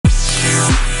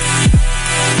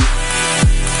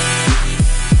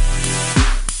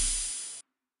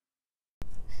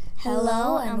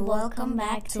welcome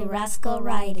back to Rascal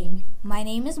Writing. My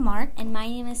name is Mark. And my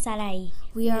name is Sarai.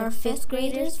 We are 5th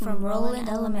graders from Roland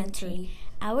Elementary.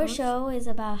 Our show is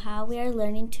about how we are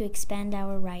learning to expand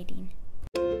our writing.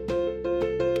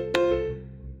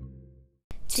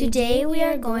 Today we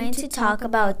are going to talk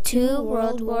about 2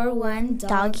 World War I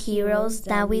dog heroes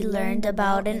that we learned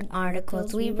about in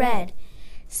articles we read.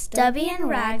 Stubby and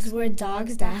Rags were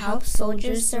dogs that helped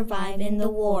soldiers survive in the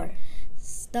war.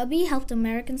 Stubby helped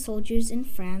American soldiers in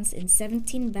France in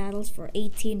 17 battles for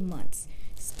 18 months.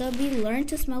 Stubby learned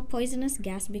to smell poisonous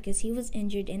gas because he was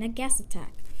injured in a gas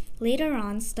attack. Later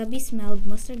on, Stubby smelled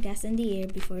mustard gas in the air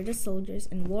before the soldiers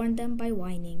and warned them by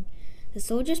whining. The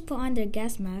soldiers put on their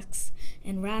gas masks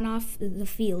and ran off the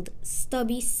field.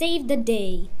 Stubby saved the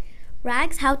day.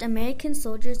 Rags helped American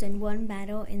soldiers in one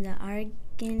battle in the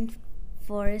Argonne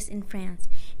Forest in France.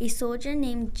 A soldier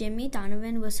named Jimmy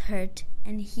Donovan was hurt,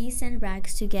 and he sent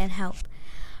Rags to get help.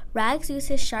 Rags used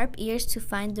his sharp ears to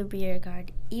find the rear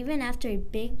guard, even after a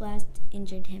big blast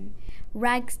injured him.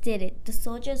 Rags did it. The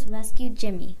soldiers rescued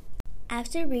Jimmy.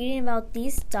 After reading about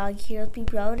these dog heroes, we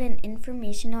wrote an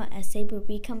informational essay where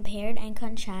we compared and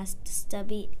contrasted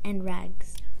Stubby and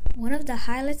Rags. One of the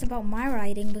highlights about my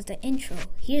writing was the intro.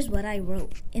 Here's what I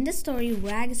wrote. In the story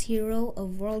Rags Hero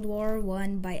of World War I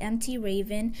by M.T.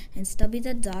 Raven and Stubby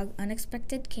the Dog,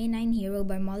 Unexpected Canine Hero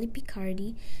by Molly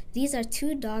Picardi, these are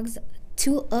two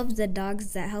of the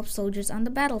dogs that help soldiers on the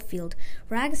battlefield.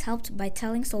 Rags helped by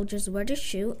telling soldiers where to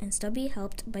shoot, and Stubby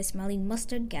helped by smelling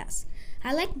mustard gas.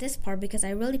 I like this part because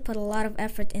I really put a lot of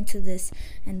effort into this,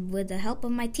 and with the help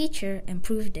of my teacher,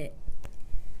 improved it.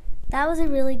 That was a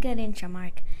really good intro,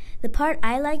 Mark. The part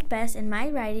I liked best in my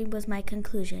writing was my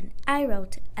conclusion. I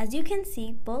wrote, as you can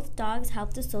see, both dogs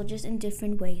helped the soldiers in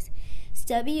different ways.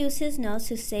 Stubby used his nose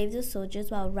to save the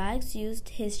soldiers, while Rags used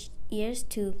his ears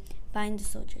to find the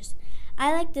soldiers.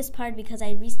 I like this part because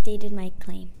I restated my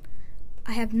claim.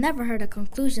 I have never heard a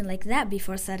conclusion like that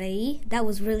before, Sarai. That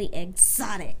was really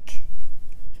exotic.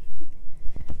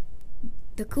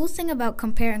 The cool thing about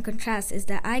compare and contrast is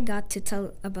that I got to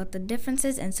tell about the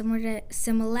differences and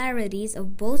similarities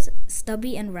of both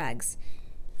Stubby and Rags.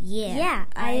 Yeah,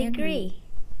 I agree.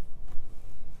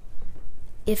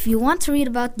 If you want to read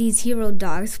about these hero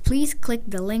dogs, please click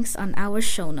the links on our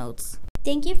show notes.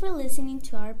 Thank you for listening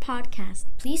to our podcast.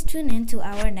 Please tune in to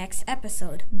our next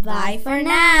episode. Bye for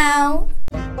now!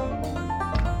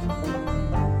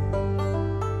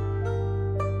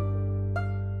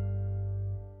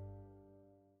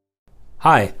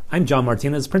 Hi, I'm John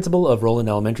Martinez, principal of Roland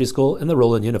Elementary School in the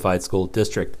Roland Unified School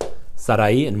District.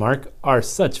 Sarai and Mark are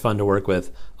such fun to work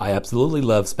with. I absolutely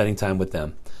love spending time with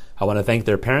them. I want to thank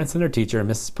their parents and their teacher,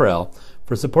 Mrs. Perel,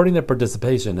 for supporting their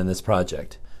participation in this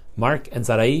project. Mark and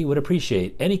Sarai would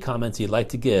appreciate any comments you'd like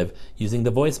to give using the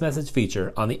voice message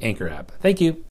feature on the Anchor app. Thank you.